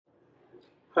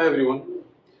Hi everyone.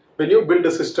 When you build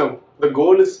a system, the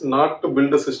goal is not to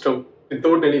build a system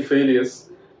without any failures,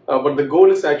 but the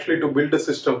goal is actually to build a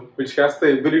system which has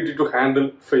the ability to handle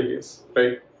failures,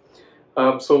 right?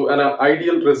 So an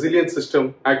ideal resilient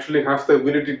system actually has the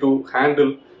ability to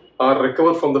handle or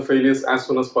recover from the failures as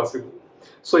soon as possible.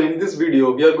 So in this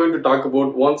video, we are going to talk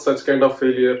about one such kind of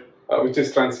failure, which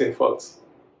is transient faults.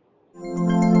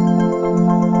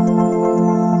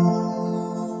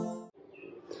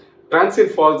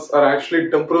 Transient faults are actually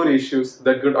temporary issues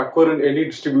that could occur in any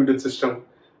distributed system,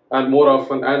 and more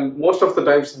often, and most of the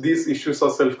times, these issues are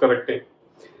self-correcting.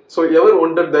 So you ever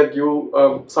wonder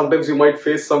that sometimes you might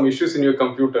face some issues in your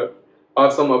computer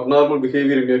or some abnormal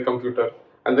behavior in your computer,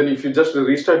 and then if you just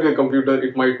restart your computer,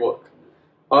 it might work.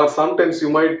 Or sometimes you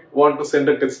might want to send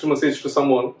a text message to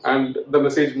someone and the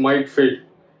message might fail.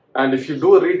 And if you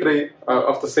do a retry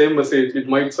of the same message, it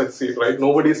might succeed, right?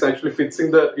 Nobody is actually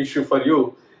fixing the issue for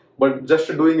you, but just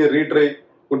doing a retry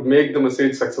would make the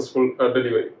message successful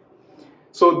delivery.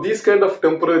 So these kind of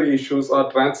temporary issues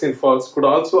or transient faults could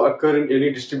also occur in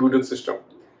any distributed system.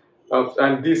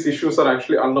 And these issues are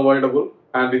actually unavoidable,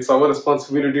 and it's our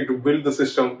responsibility to build the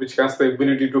system which has the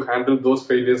ability to handle those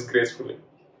failures gracefully.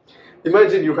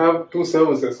 Imagine you have two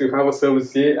services. You have a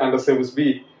service A and a service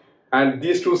B, and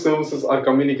these two services are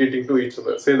communicating to each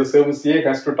other. Say the service A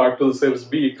has to talk to the service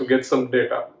B to get some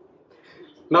data.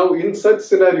 Now, in such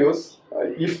scenarios,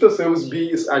 if the service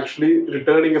B is actually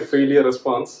returning a failure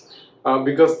response,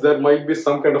 because there might be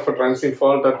some kind of a transient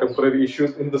fault or temporary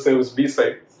issues in the service B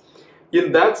side,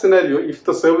 in that scenario, if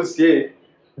the service A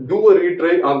do a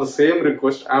retry on the same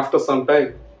request after some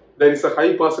time, there is a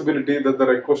high possibility that the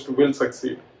request will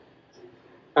succeed.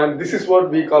 And this is what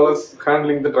we call as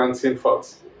handling the transient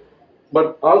faults.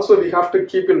 But also we have to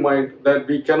keep in mind that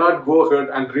we cannot go ahead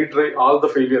and retry all the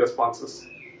failure responses.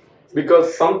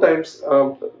 Because sometimes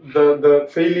the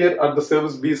failure at the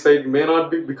service B side may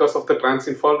not be because of the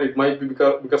transient fault, it might be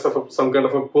because of some kind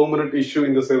of a permanent issue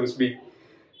in the service B.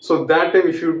 So that time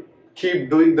if you keep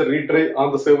doing the retry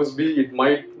on the service B, it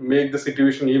might make the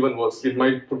situation even worse. It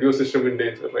might put your system in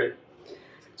danger, right?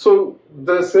 So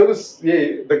the service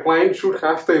A, the client should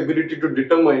have the ability to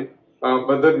determine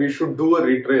whether we should do a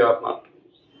retry or not.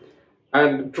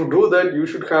 And to do that,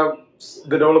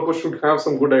 the developer should have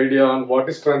some good idea on what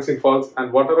is transient faults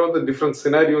and what are all the different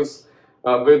scenarios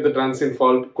where the transient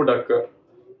fault could occur.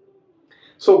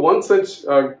 So one such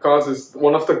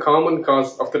one of the common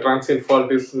cause of the transient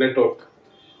fault is network.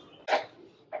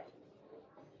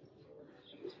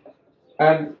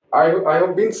 And I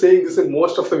have been saying this in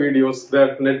most of the videos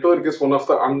that network is one of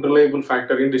the unreliable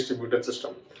factor in distributed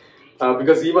system.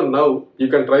 Because even now, you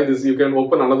can try this, you can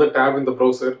open another tab in the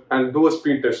browser and do a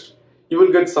speed test. You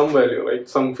will get some value, right?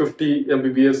 Some 50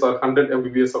 Mbps or 100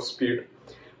 Mbps of speed.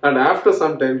 And after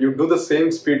some time, you do the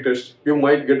same speed test, you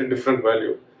might get a different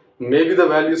value. Maybe the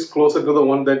value is closer to the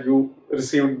one that you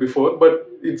received before, but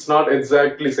it's not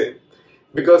exactly same.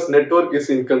 Because network is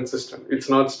inconsistent, it's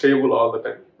not stable all the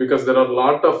time. Because there are a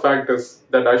lot of factors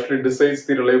that actually decides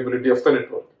the reliability of the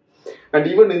network. And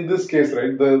even in this case,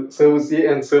 right, the service A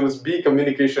and service B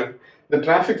communication, the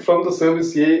traffic from the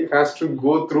service A has to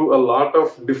go through a lot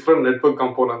of different network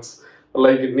components.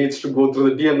 Like it needs to go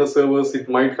through the DNS servers, it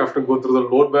might have to go through the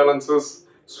load balancers,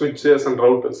 switches and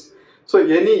routers. So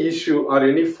any issue or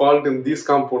any fault in these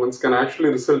components can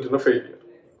actually result in a failure.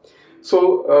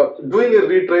 So doing a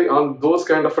retry on those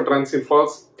kind of a transient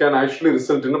faults can actually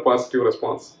result in a positive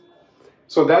response.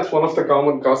 So that's one of the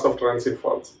common cause of transient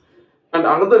faults. And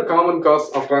another common cause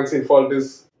of transient fault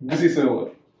is busy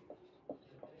server.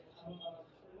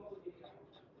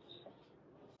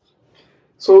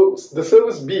 So the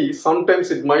service B,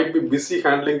 sometimes it might be busy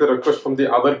handling the request from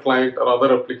the other client or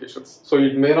other applications. So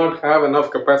it may not have enough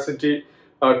capacity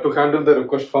to handle the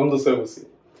request from the service A.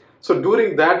 So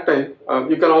during that time,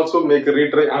 you can also make a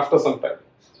retry after some time.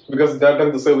 Because that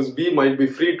time the service B might be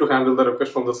free to handle the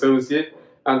request from the service A,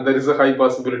 and there is a high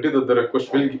possibility that the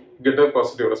request will get a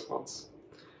positive response.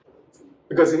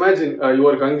 Because imagine you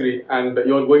are hungry and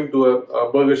you are going to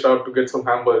a burger shop to get some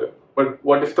hamburger. But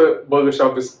what if the burger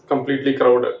shop is completely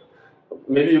crowded?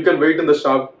 Maybe you can wait in the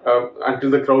shop until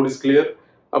the crowd is clear,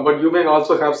 but you may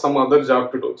also have some other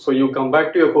job to do. So you come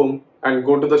back to your home and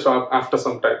go to the shop after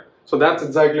some time. So that's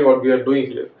exactly what we are doing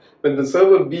here. When the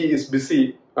server B is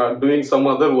busy doing some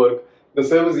other work, the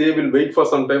service A will wait for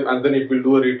some time and then it will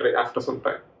do a retry after some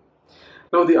time.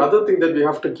 Now the other thing that we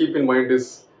have to keep in mind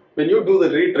is when you do the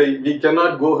retry, we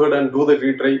cannot go ahead and do the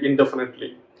retry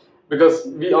indefinitely. Because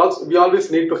we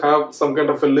always need to have some kind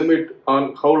of a limit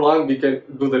on how long we can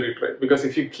do the retry. Because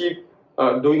if you keep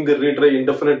doing the retry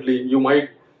indefinitely, you might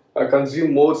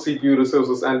consume more CPU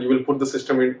resources, and you will put the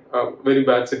system in a very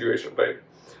bad situation, right?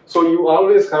 So you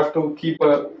always have to keep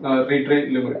a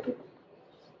retrain limit.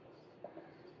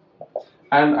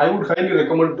 And I would highly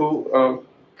recommend to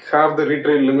have the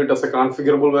retrain limit as a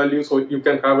configurable value, so you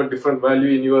can have a different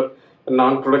value in your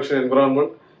non-production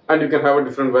environment, and you can have a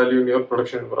different value in your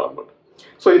production environment.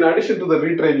 So in addition to the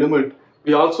retrain limit,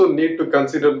 we also need to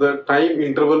consider the time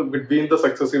interval between the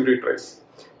successive retries,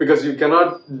 because you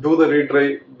cannot do the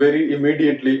retry very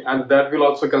immediately, and that will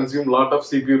also consume a lot of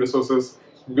CPU resources.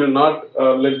 It will not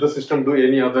let the system do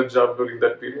any other job during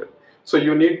that period. So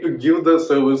you need to give the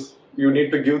service, you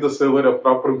need to give the server a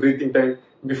proper breathing time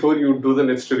before you do the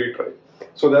next retry.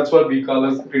 So that's what we call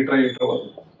as retry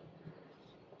interval.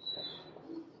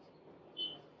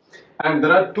 And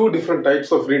there are two different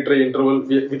types of retry interval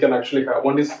we can actually have.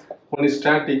 One is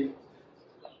static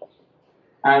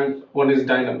and one is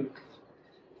dynamic.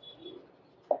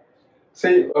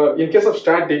 Say, in case of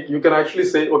static, you can actually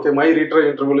say, okay, my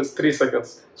retry interval is 3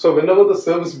 seconds. So whenever the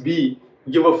service B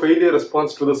give a failure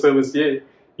response to the service A,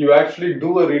 you actually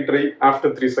do a retry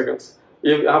after 3 seconds,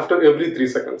 after every 3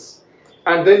 seconds.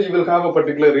 And then you will have a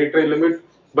particular retry limit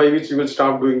by which you will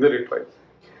stop doing the retry.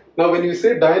 Now, when you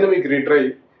say dynamic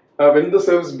retry, when the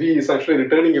service B is actually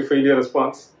returning a failure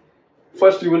response,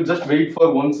 first you will just wait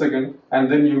for 1 second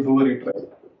and then you do a retry.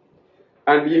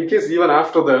 And in case even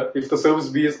after that, if the service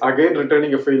B is again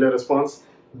returning a failure response,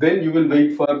 then you will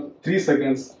wait for 3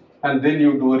 seconds and then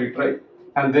you do a retry,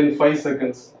 and then 5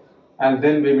 seconds, and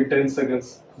then maybe 10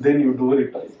 seconds, then you do a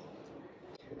retry.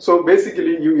 So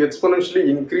basically, you exponentially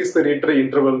increase the retry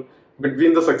interval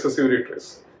between the successive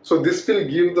retries. So this will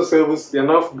give the service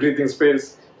enough breathing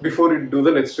space before it do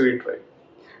the next retry.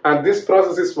 And this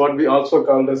process is what we also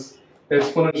call as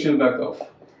exponential backoff.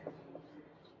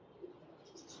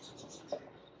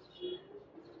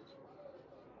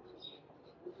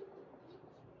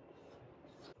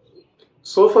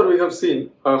 So far we have seen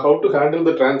how to handle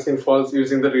the transient faults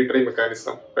using the retry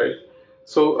mechanism, right?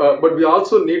 So, but we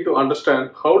also need to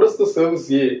understand how does the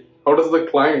service A, how does the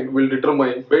client will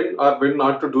determine when or when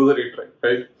not to do the retry,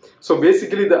 right? So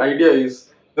basically the idea is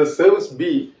the service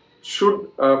B should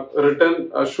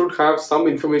should have some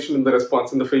information in the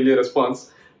response, in the failure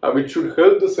response, which should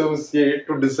help the service A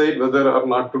to decide whether or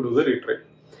not to do the retry.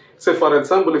 Say for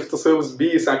example, if the service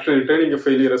B is actually returning a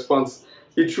failure response,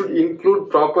 it should include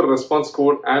proper response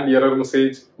code and error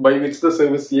message by which the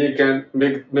service A can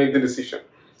make the decision.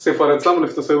 Say for example,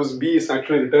 if the service B is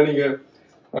actually returning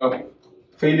a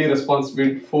failure response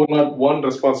with 401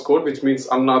 response code, which means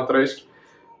unauthorized,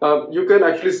 you can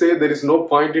actually say there is no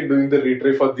point in doing the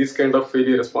retry for these kind of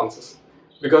failure responses.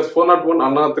 Because 401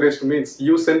 unauthorized means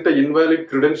you sent a invalid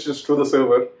credentials to the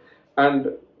server,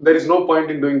 and there is no point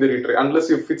in doing the retry. Unless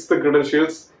you fix the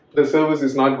credentials, the service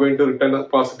is not going to return a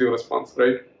positive response,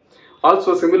 right?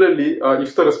 Also, similarly,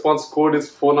 if the response code is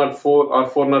 404 or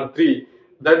 403,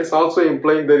 that is also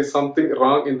implying there is something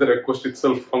wrong in the request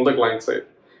itself from the client side.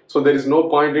 So there is no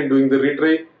point in doing the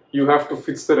retry. You have to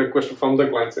fix the request from the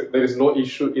client side. There is no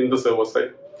issue in the server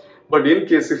side. But in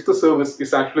case if the service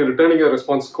is actually returning a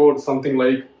response code, something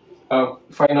like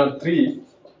 503,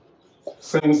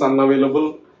 service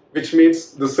unavailable, which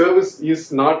means the service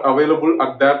is not available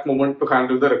at that moment to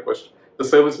handle the request. The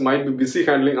service might be busy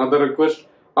handling other requests,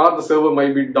 or the server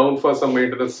might be down for some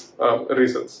maintenance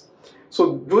reasons.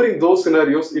 So during those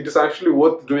scenarios, it is actually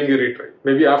worth doing a retry.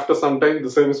 Maybe after some time, the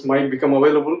service might become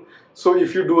available. So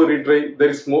if you do a retry, there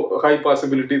is more high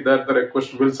possibility that the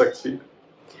request will succeed.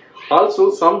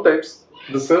 Also, sometimes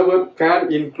the server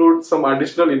can include some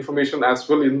additional information as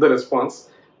well in the response,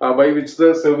 by which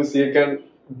the service A can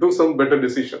do some better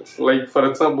decisions. Like for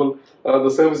example, the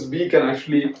service B can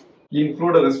actually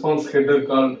include a response header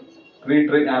called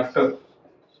retry after.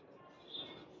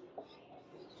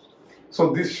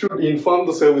 So this should inform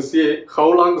the service A how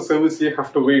long the service A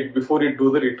have to wait before it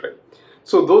do the retry.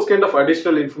 So those kind of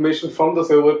additional information from the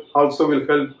server also will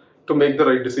help to make the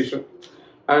right decision.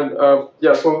 And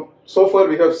yeah, so far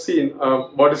we have seen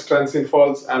what is transient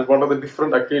faults and what are the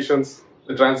different occasions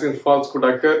the transient faults could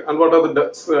occur, and what are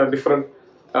the different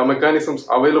mechanisms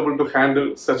available to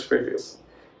handle such failures.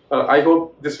 I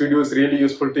hope this video is really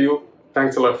useful to you.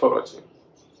 Thanks a lot for watching.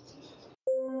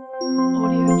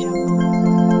 Audio Jungle.